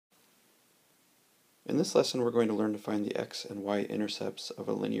In this lesson, we're going to learn to find the x and y intercepts of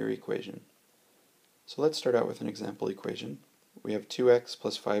a linear equation. So let's start out with an example equation. We have 2x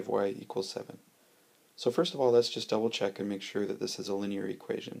plus 5y equals 7. So first of all, let's just double check and make sure that this is a linear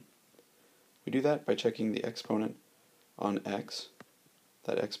equation. We do that by checking the exponent on x.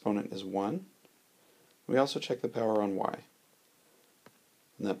 That exponent is 1. We also check the power on y,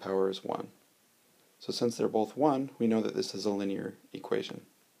 and that power is 1. So since they're both 1, we know that this is a linear equation.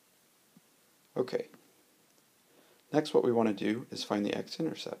 Okay. Next, what we want to do is find the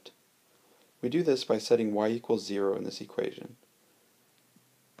x-intercept. We do this by setting y equals 0 in this equation.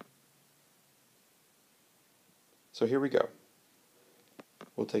 So here we go.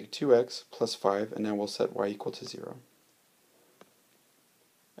 We'll take 2x plus 5, and now we'll set y equal to 0.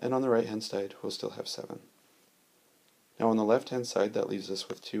 And on the right-hand side, we'll still have 7. Now on the left-hand side, that leaves us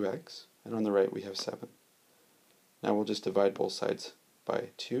with 2x, and on the right we have 7. Now we'll just divide both sides by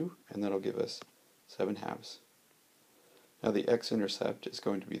 2, and that'll give us 7 halves. Now the x-intercept is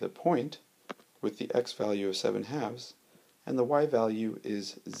going to be the point with the x value of 7 halves, and the y value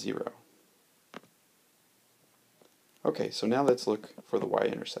is 0. Okay, so now let's look for the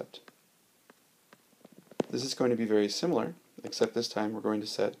y-intercept. This is going to be very similar, except this time we're going to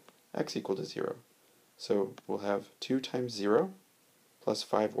set x equal to 0. So we'll have 2 times 0 plus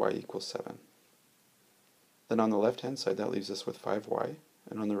 5y equals 7. Then on the left-hand side, that leaves us with 5y,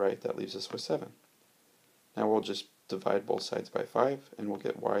 and on the right, that leaves us with 7. Now we'll just divide both sides by 5, and we'll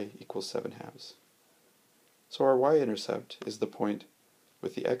get y equals 7 halves. So our y-intercept is the point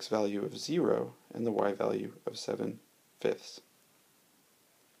with the x value of 0 and the y value of 7/5.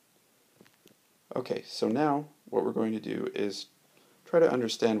 Okay, so now what we're going to do is try to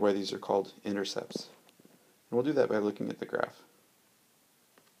understand why these are called intercepts. And we'll do that by looking at the graph.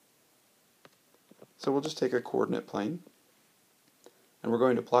 So we'll just take a coordinate plane, and we're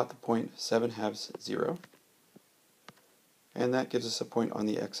going to plot the point 7 halves 0, and that gives us a point on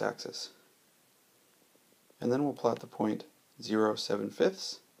the x-axis. And then we'll plot the point 0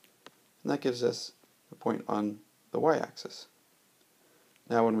 7/5, and that gives us a point on the y-axis.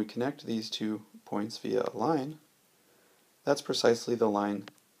 Now when we connect these two points via a line, that's precisely the line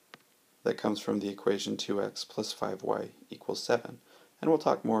that comes from the equation 2x plus 5y equals 7. And we'll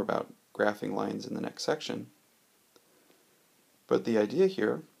talk more about graphing lines in the next section. But the idea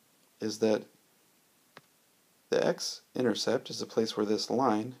here is that the x-intercept is the place where this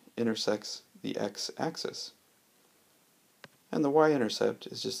line intersects the x-axis. And the y-intercept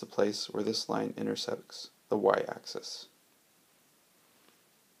is just the place where this line intersects the y-axis.